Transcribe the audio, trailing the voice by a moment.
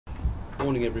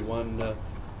Morning everyone.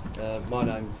 My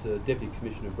name's Deputy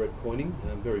Commissioner Brett Pointing.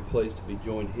 I'm very pleased to be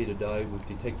joined here today with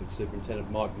Detective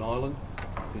Superintendent Mike Niland,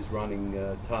 who's running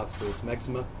Task Force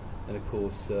Maxima, and of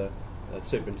course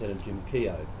Superintendent Jim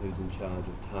Keogh, who's in charge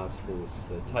of Task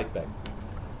Force Takeback.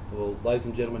 Well, ladies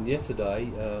and gentlemen,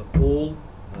 yesterday all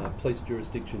police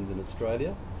jurisdictions in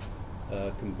Australia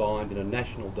combined in a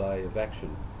national day of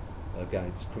action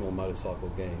against criminal motorcycle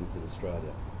gangs in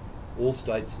Australia. All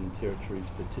states and territories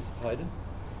participated,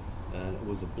 and it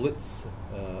was a blitz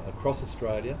across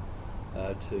Australia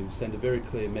to send a very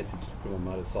clear message to criminal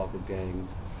motorcycle gangs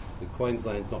that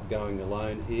Queensland's not going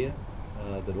alone here,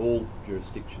 that all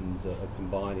jurisdictions are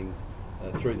combining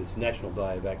through this national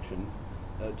day of action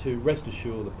to rest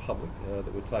assure the public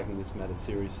that we're taking this matter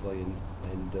seriously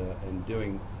and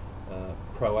doing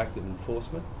proactive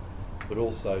enforcement, but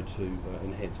also to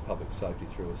enhance public safety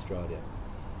through Australia.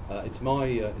 It's my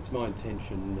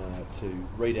intention to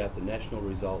read out the national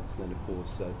results and, of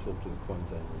course, talk to the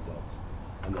Queensland results.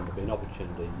 And then there'll be an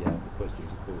opportunity for questions,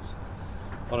 of course.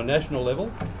 On a national level,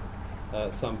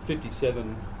 some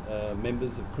 57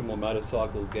 members of criminal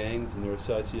motorcycle gangs and their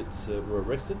associates were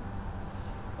arrested.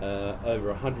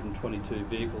 Over 122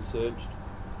 vehicles searched.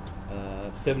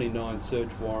 79 search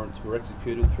warrants were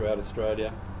executed throughout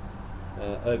Australia.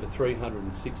 Over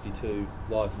 362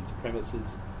 licensed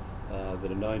premises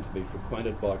that are known to be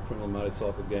frequented by criminal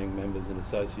motorcycle gang members and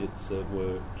associates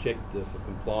were checked for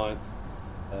compliance.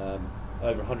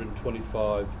 Over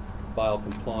 125 bail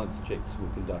compliance checks were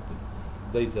conducted.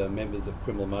 These are members of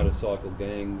criminal motorcycle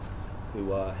gangs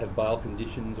who have bail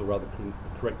conditions or other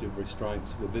corrective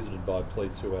restraints were visited by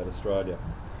police throughout Australia.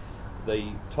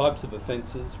 The types of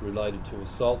offences related to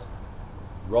assault,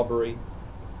 robbery,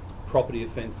 property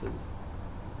offences,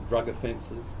 drug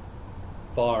offences,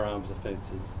 firearms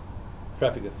offences,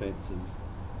 traffic offences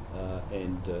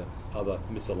and other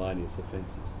miscellaneous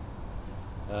offences.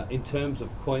 In terms of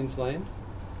Queensland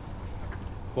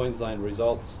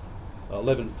results,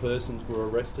 11 persons were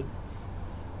arrested,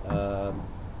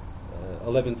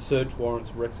 11 search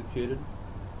warrants were executed,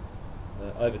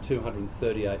 over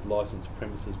 238 licensed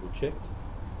premises were checked.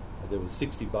 There were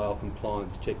 60 bail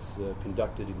compliance checks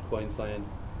conducted in Queensland,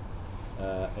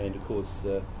 and of course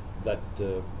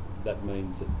that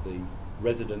means that the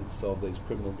residents of these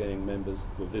criminal gang members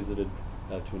were visited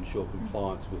to ensure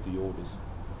compliance with the orders.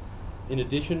 In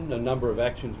addition, a number of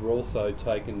actions were also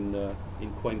taken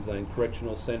in Queensland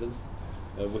correctional centres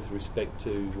with respect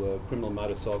to criminal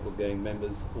motorcycle gang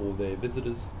members or their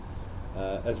visitors.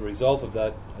 As a result of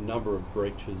that, a number of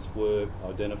breaches were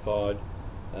identified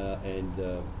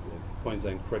and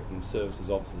Queensland Correctional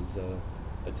Services officers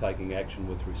are taking action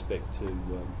with respect to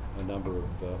a number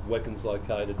of weapons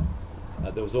located.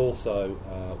 There was also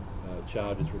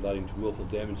charges relating to willful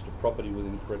damage to property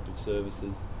within corrective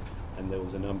services, and there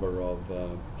was a number of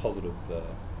positive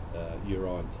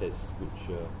urine tests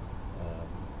which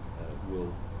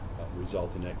will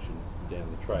result in action down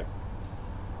the track.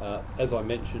 As I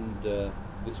mentioned,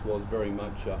 this was very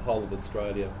much a whole of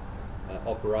Australia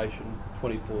operation,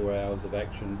 24 hours of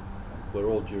action, where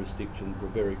all jurisdictions were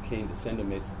very keen to send a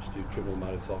message to criminal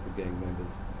motorcycle gang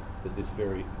members that this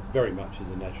very much is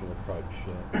a national approach.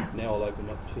 Now I'll open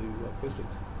up to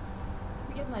questions.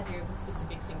 We get an idea of the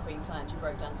specifics in Queensland. You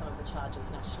broke down some of the charges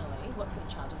nationally. What sort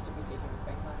of charges did we see here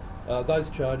in Queensland?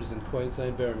 Those charges in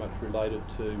Queensland very much related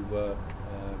to...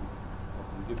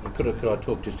 Could I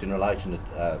talk just in relation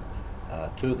to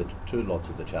two lots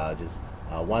of the charges?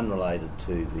 One related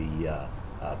to the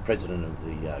president of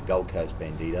the Gold Coast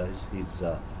Banditos. His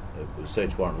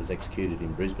search warrant was executed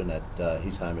in Brisbane at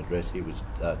his home address. He was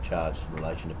charged in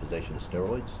relation to possession of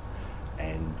steroids.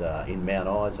 And in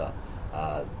Mount Isa,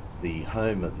 the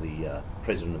home of the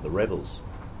president of the Rebels,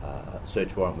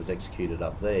 search warrant was executed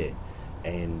up there.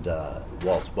 And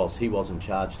whilst he wasn't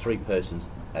charged, 3 persons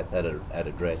at that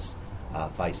address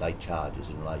face 8 charges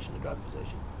in relation to drug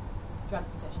possession. Drug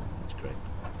possession? That's correct.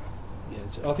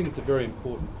 Yeah, I think it's a very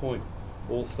important point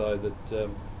also that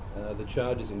the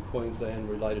charges in Queensland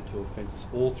related to offences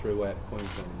all throughout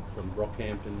Queensland, from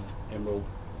Rockhampton, Emerald,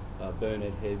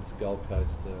 Burnett Heads, Gold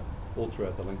Coast, all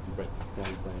throughout the length and breadth of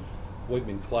Queensland. We've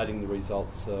been collating the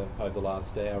results over the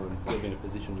last hour, and we'll be in a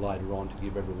position later on to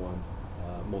give everyone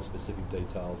more specific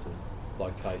details of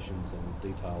locations and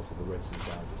details of arrests and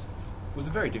charges. Was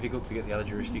it very difficult to get the other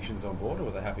jurisdictions on board, or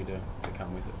were they happy to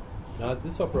come with it? No,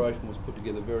 this operation was put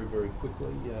together very, very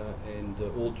quickly, and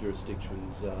all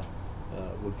jurisdictions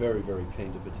were very, very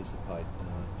keen to participate.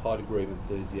 High degree of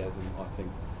enthusiasm. I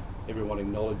think everyone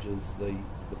acknowledges the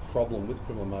problem with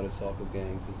criminal motorcycle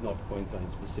gangs is not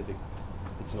Queensland specific.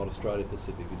 It's not Australia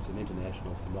Pacific. It's an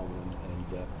international phenomenon,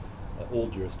 and all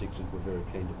jurisdictions were very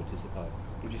keen to participate.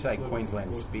 Would you say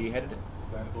Queensland spearheaded it?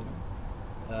 Sustainable?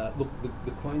 Look,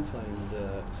 the Queensland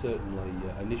certainly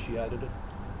initiated it.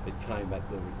 It came at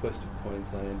the request of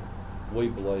Queensland. We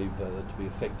believe that to be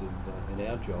effective in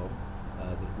our job,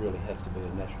 there really has to be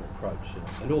a national approach,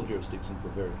 and all jurisdictions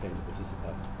were very keen to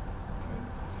participate.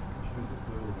 Is this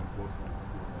level of enforcement?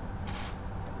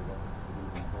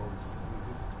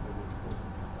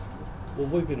 Well,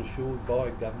 we've been assured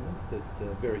by government that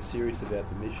very serious about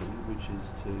the mission, which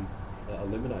is to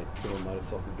eliminate criminal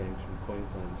motorcycle gangs from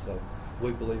Queensland. So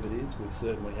we believe it is. We've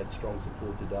certainly had strong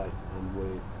support to date, and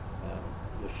we're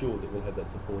assured that we'll have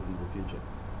that support in the future.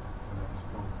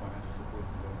 Strong financial support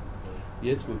from government?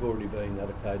 Yes, we've already been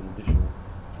allocated an additional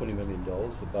 $20 million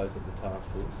for both of the task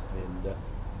force,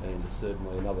 and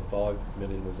certainly another $5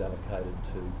 million was allocated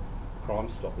to Crime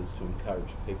Stoppers to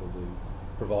encourage people to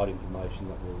provide information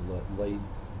that will lead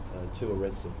to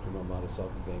arrests of criminal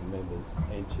motorcycle gang members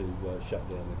and to shut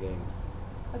down the gangs.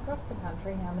 Across the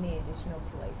country, how many additional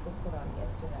police were put on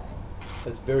yesterday?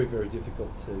 It's very, very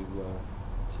difficult to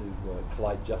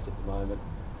collate just at the moment,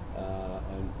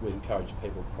 and we encourage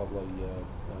people probably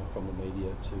from the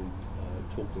media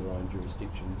to talk to their own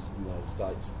jurisdictions in those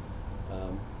states.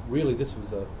 Really, this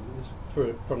was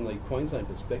from the Queensland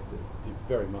perspective, it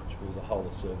very much was a whole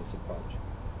of service approach.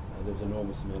 There was an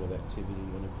enormous amount of activity,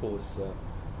 and of course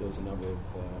there was a number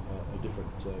of different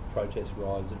protest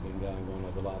rides that have been going on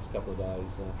over the last couple of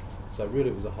days. So really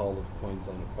it was a whole of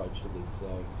Queensland approach to this.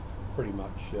 So pretty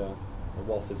much,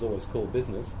 whilst there's always core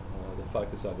business, the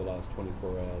focus over the last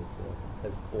 24 hours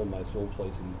has almost all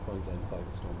police in Queensland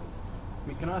focused on this.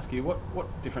 Mick, can I ask you,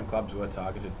 what different clubs were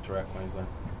targeted throughout Queensland?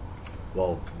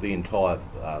 Well, the entire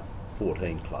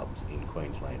 14 clubs in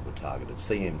Queensland were targeted.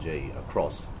 CMG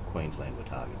across Queensland were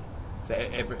targeted. So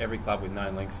every club with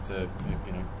known links to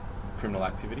criminal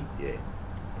activity? Yeah.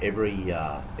 Every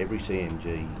CMG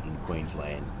in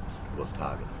Queensland was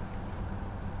targeted.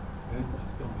 And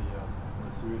just on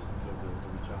the seriousness of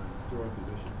the charge, the your own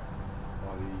position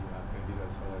by the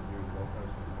Bandidos fellow here in the Gold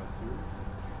Coast was the most serious?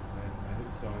 And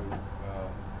if so,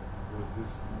 was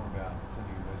this more about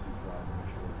sending a message rather than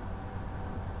actually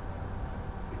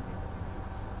picking up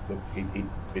things? Look,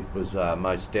 it was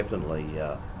most definitely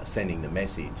sending the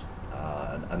message.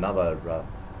 Another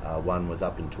one was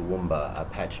up in Toowoomba, a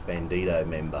patched Bandito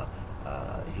member.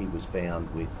 He was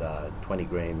found with 20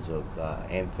 grams of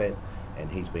amphet, and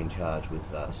he's been charged with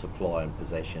supply and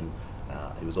possession.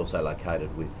 He was also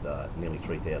located with nearly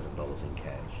 $3,000 in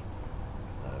cash.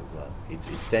 So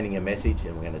it's sending a message,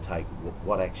 and we're going to take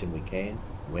what action we can,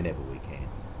 whenever we can.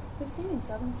 We've seen in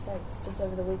southern states just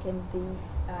over the weekend the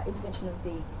intervention of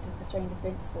the Australian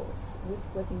Defence Force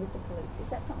working with the police. Is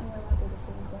that something we're likely to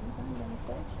see in Queensland at any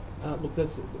stage? Look,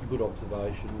 that's a good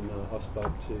observation. I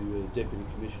spoke to Deputy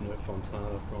Commissioner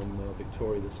Fontana from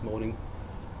Victoria this morning.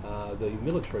 The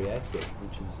military asset,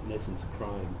 which is in essence a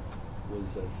crane,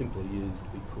 was simply used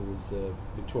because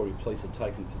Victoria Police had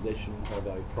taken possession of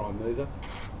a prime mover.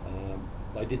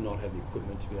 They did not have the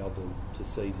equipment to be able to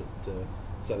seize it,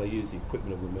 so they used the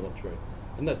equipment of the military.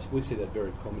 And we see that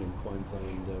very common in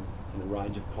Queensland in a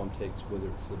range of contexts, whether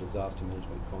it's the disaster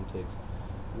management context.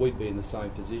 We'd be in the same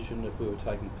position if we were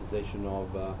taking possession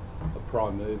of a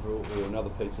prime mover or another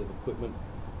piece of equipment.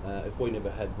 If we never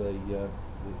had the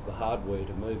hardware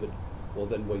to move it, well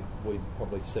then we'd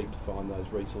probably seek to find those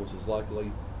resources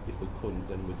locally. If we couldn't,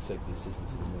 then we'd seek the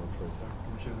assistance of the military. So,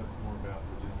 Commissioner, that's more about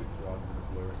logistics rather than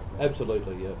a blurring of lines.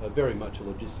 Absolutely, very much a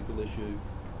logistical issue,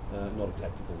 not a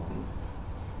tactical one.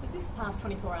 Was this past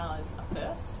 24 hours a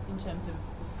first in terms of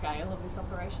the scale of this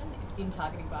operation in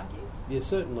targeting bikies? Yeah,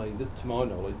 certainly. To my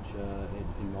knowledge,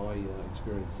 in my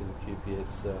experience in the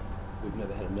QPS, we've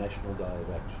never had a national day of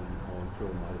action on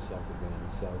criminal motorcycle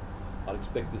gangs. So I'd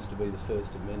expect this to be the first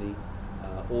of many.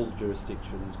 All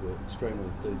jurisdictions were extremely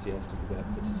enthusiastic about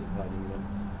participating in it.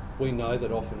 We know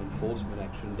that often enforcement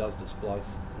action does displace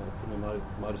criminal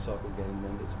motorcycle gang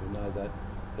members. We know that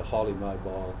they're highly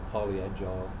mobile, highly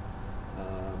agile.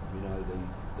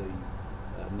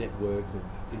 The network of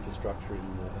infrastructure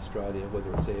in Australia,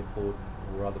 whether it's airport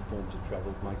or other forms of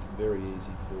travel, makes it very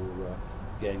easy for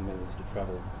gang members to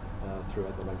travel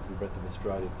throughout the length and breadth of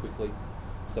Australia quickly.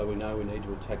 So we know we need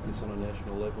to attack this on a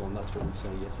national level, and that's what we've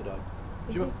seen yesterday.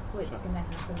 Is this blitz going to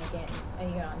happen again? Are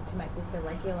you going to make this a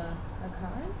regular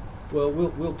occurrence? Well,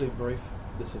 we'll debrief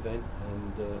this event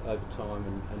and over time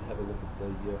and have a look at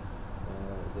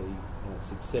the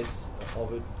success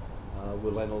of it.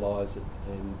 We'll analyse it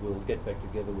and we'll get back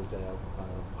together with our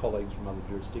colleagues from other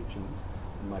jurisdictions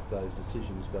and make those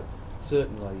decisions. But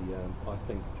certainly, I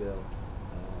think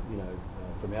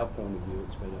from our point of view,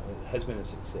 it has been a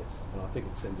success, and I think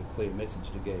it sends a clear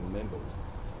message to gang members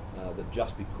that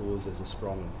just because there's a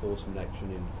strong enforcement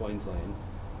action in Queensland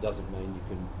doesn't mean you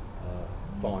can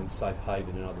find safe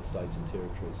haven in other states and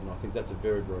territories. And I think that's a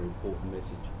very, very important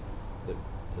message that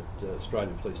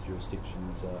Australian police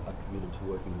jurisdictions are committed to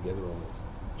working together on this.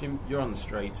 Jim, you're on the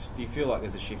streets. Do you feel like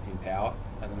there's a shift in power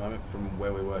at the moment from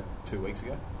where we were 2 weeks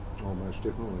ago? Oh, most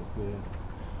definitely,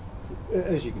 yeah.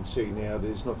 As you can see now,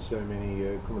 there's not so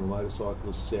many criminal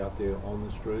motorcyclists out there on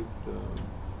the street,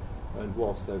 and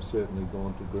whilst they've certainly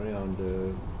gone to ground,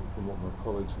 from what my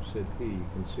colleagues have said here, you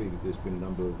can see that there's been a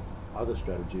number of other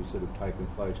strategies that have taken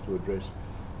place to address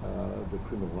the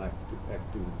criminal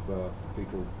active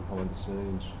people behind the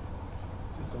scenes.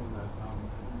 Just on that,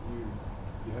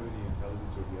 do you have any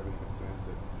intelligence or do you have any concerns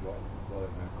that while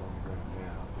they may have gone to ground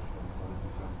now, there's going to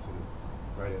be some sort of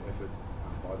greater effort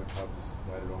by the clubs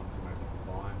later on to maybe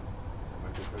combine or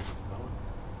make their presence known?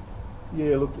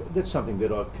 Yeah, look, that's something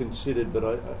that I've considered,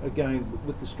 but again,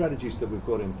 with the strategies that we've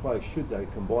got in place, should they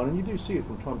combine, and you do see it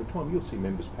from time to time, you'll see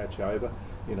members patch over,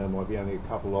 might be only a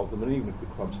couple of them, and even if the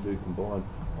clubs do combine,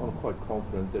 I'm quite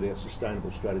confident that our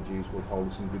sustainable strategies will hold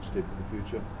us in good stead for the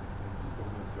future. Just on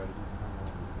those strategies, how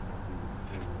long do you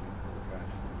think the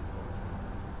cash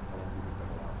how long do you think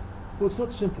that'll last? Well, it's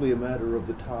not simply a matter of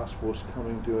the task force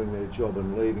coming, doing their job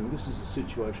and leaving. This is a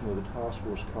situation where the task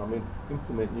force come in,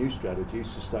 implement new strategies,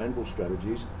 sustainable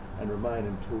strategies, and remain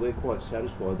until they're quite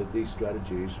satisfied that these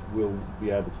strategies will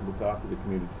be able to look after the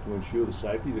community, to ensure the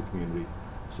safety of the community.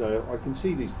 So I can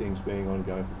see these things being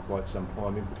ongoing for quite some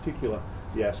time, in particular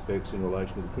the aspects in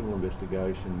relation to the criminal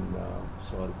investigation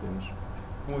side of things.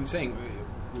 Well,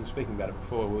 we were speaking about it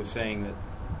before, we were saying that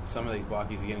some of these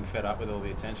bikies are getting fed up with all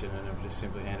the attention and have just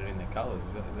simply handed in their colours.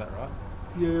 Is that right?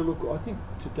 Yeah, look, I think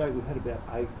to date we've had about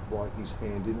 8 bikies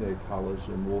hand in their colours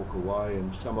and walk away,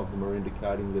 and some of them are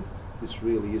indicating that this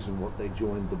really isn't what they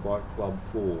joined the bike club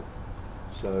for.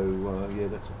 So, yeah,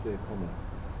 that's a fair comment.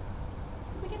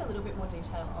 Can we get a little bit more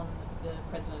detail on the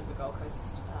president of the Gold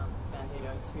Coast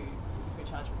Banditos, who is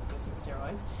been charged with possessing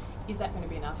steroids? Is that going to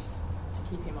be enough to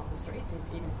keep him off the streets,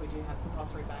 even if we do have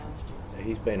compulsory bail introduced?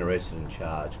 He's been arrested and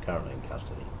charged, currently in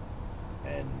custody,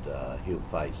 and he'll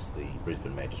face the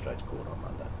Brisbane Magistrates Court on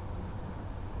Monday.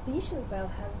 The issue of bail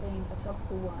has been a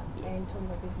topical one, and talking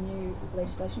about this new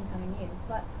legislation coming in,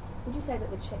 but would you say that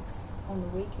the checks on the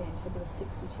weekend, so there were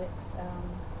 60 checks,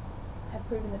 have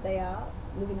proven that they are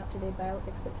living up to their bail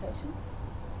expectations?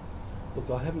 Look,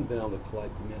 I haven't been able to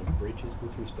collate the amount of breaches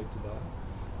with respect to bail,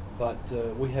 but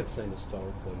we have seen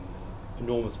historically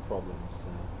enormous problems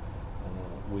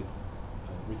with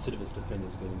recidivist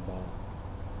offenders getting bail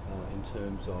in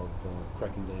terms of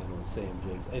cracking down on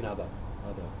CMGs and other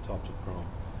types of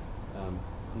crime.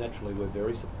 Naturally, we're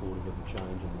very supportive of the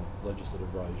change in the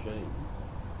legislative regime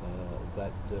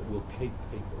that will keep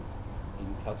people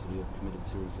in custody of committed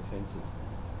serious offences.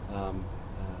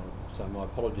 So my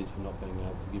apologies for not being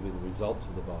able to give you the results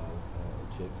of the bail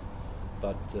checks,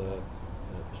 but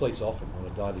police often, on a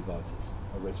daily basis,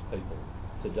 arrest people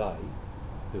today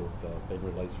who have been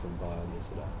released from bail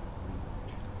yesterday.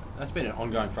 That's been an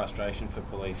ongoing frustration for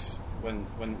police.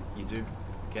 When you do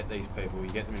get these people, you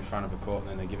get them in front of a court and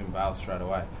then they're given bail straight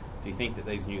away. Do you think that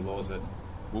these new laws that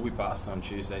will be passed on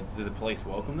Tuesday, do the police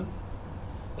welcome them?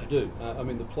 They do. I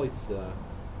mean, the police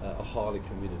are highly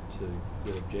committed to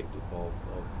the objective of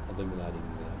eliminating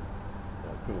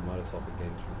criminal motorcycle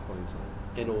gangs from Queensland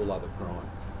and all other crime.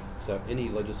 So any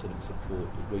legislative support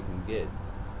that we can get,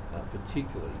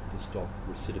 particularly to stop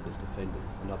recidivist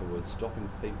offenders, in other words, stopping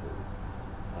people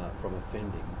from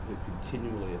offending who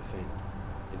continually offend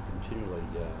and continually,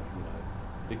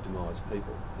 victimise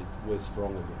people, we're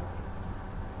strongly behind it.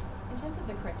 In terms of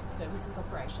the corrective services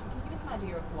operation, can you give us an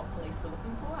idea of what police were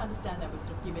looking for? I understand they were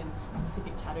sort of given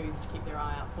specific tattoos to keep their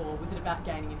eye out for. Was it about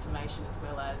gaining information as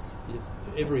well as... Yes,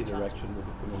 every interaction with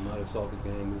a criminal motorcycle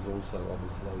gang is also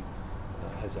obviously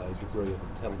has a degree of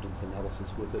intelligence analysis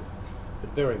with it.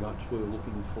 But very much we were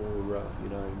looking for,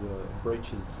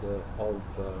 breaches of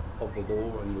the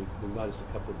law, and we noticed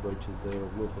a couple of breaches there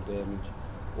of willful damage,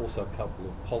 also a couple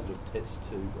of positive tests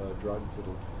to drugs that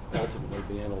will ultimately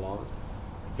be analysed.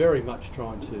 Very much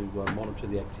trying to monitor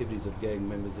the activities of gang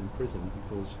members in prison,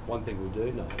 because one thing we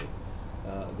do know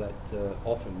that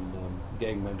often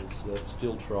gang members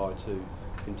still try to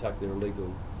conduct their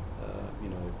illegal,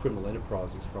 criminal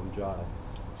enterprises from jail.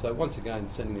 So once again,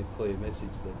 sending a clear message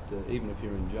that even if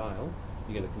you're in jail,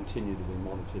 you're going to continue to be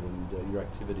monitored and your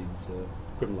activities,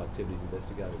 criminal activities,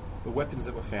 investigated. The weapons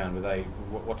that were found, were they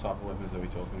what type of weapons are we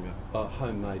talking about?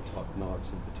 Homemade type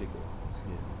knives in particular.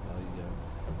 Yeah,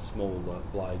 small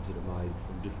blades that are made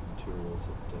from different materials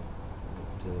that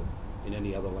in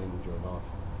any other language or knife.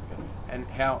 Okay. And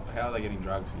how are they getting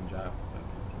drugs in jail?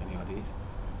 Any ideas?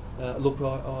 Look,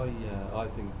 I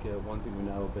think one thing we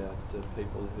know about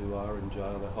people who are in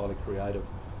jail, they're highly creative,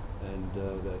 and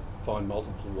they find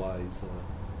multiple ways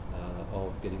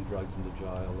of getting drugs into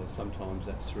jail. Sometimes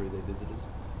that's through their visitors,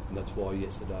 and that's why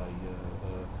yesterday,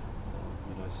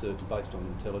 based on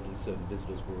intelligence, certain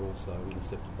visitors were also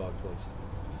intercepted by police.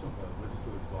 Just on the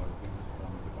legislative side of things,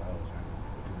 with the bail changes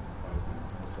that have been proposed and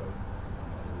also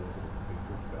other laws that have been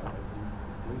talked about, are you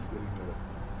at least getting the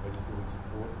legislative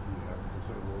support? Do you have the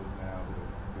sort of laws now that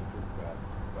have been talked about,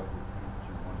 both with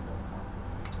which you want to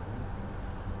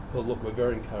Well, look, we're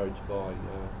very encouraged by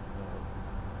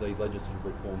the legislative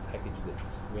reform package that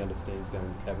we understand is going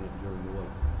to Cabinet during the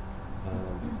week.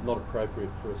 Not appropriate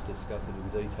for us to discuss it in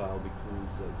detail because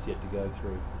it's yet to go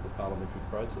through the parliamentary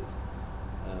process.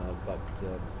 But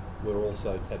we're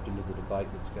also tapped into the debate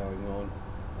that's going on.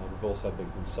 We've also been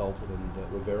consulted, and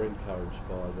we're very encouraged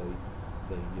by the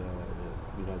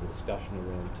discussion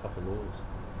around tougher laws.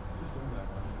 Just on that,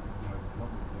 one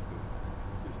would think that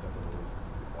these tougher laws,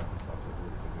 like the types of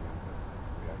laws that are going to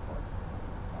create quite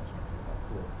much in the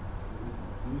court.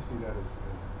 Do you see that as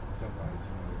in some ways,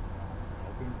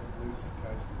 helping the police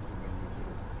case, because I mean you're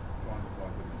sort of trying to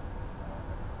fight this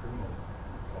criminal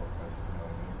type case, if you know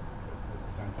what I mean? But at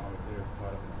the same time, if they're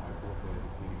tied up in the high court, they're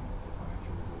depleting the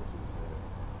financial resources,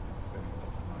 they're spending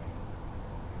lots of money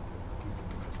into keeping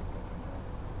interest of what's in there.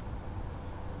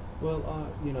 Well,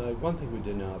 one thing we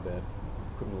do know about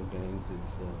criminal gangs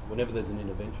is whenever there's an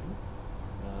intervention,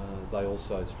 they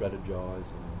also strategise,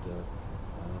 and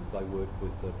they work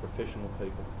with professional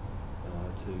people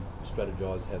to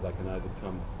strategise how they can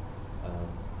overcome,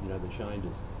 the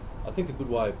changes. I think a good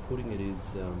way of putting it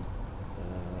is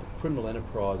criminal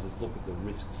enterprises look at the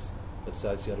risks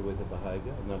associated with their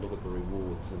behaviour, and they look at the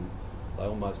rewards, and they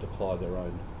almost apply their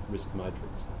own risk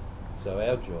matrix. So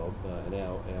our job and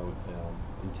our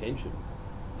intention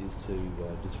is to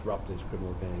disrupt these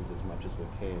criminal gangs as much as we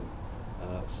can.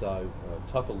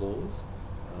 Tougher laws,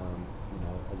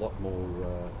 a lot more,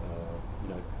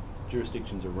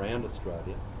 jurisdictions around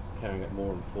Australia carrying out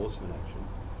more enforcement action.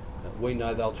 We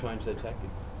know they'll change their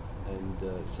tactics, and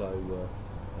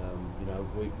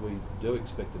we do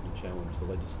expect them to challenge the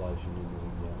legislation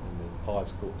in the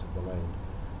highest courts of the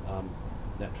land.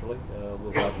 Naturally,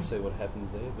 we'll wait to see what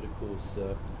happens there, but of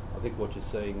course I think what you're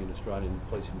seeing in Australian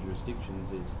policing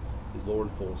jurisdictions is law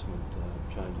enforcement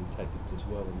changing tactics as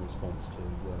well in response to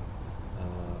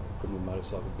criminal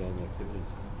motorcycle gang activities.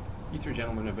 You three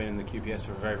gentlemen have been in the QPS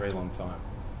for a very, very long time.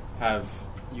 Have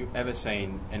you ever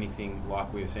seen anything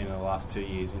like we've seen in the last 2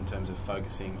 years in terms of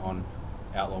focusing on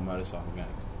outlaw motorcycle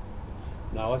gangs?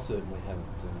 No, I certainly haven't.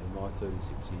 In my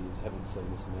 36 years, haven't seen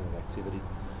this amount of activity.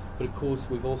 But of course,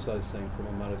 we've also seen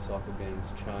criminal motorcycle gangs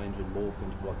change and morph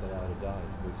into what they are today.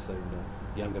 We've seen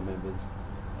younger members,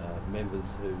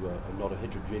 members who are not a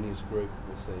heterogeneous group.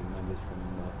 We're seeing members from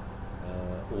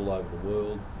all over the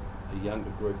world. A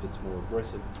younger group that's more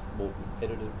aggressive, more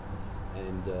competitive,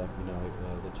 and the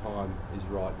time is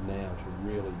right now to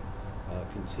really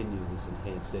continue this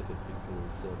enhanced effort,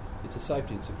 because it's the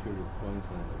safety and security of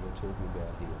Queensland that we're talking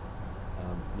about here.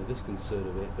 This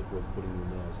concerted effort we're putting in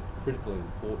now is critically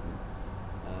important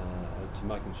to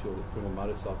making sure that criminal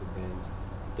motorcycle gangs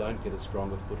don't get a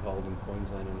stronger foothold in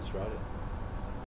Queensland and Australia.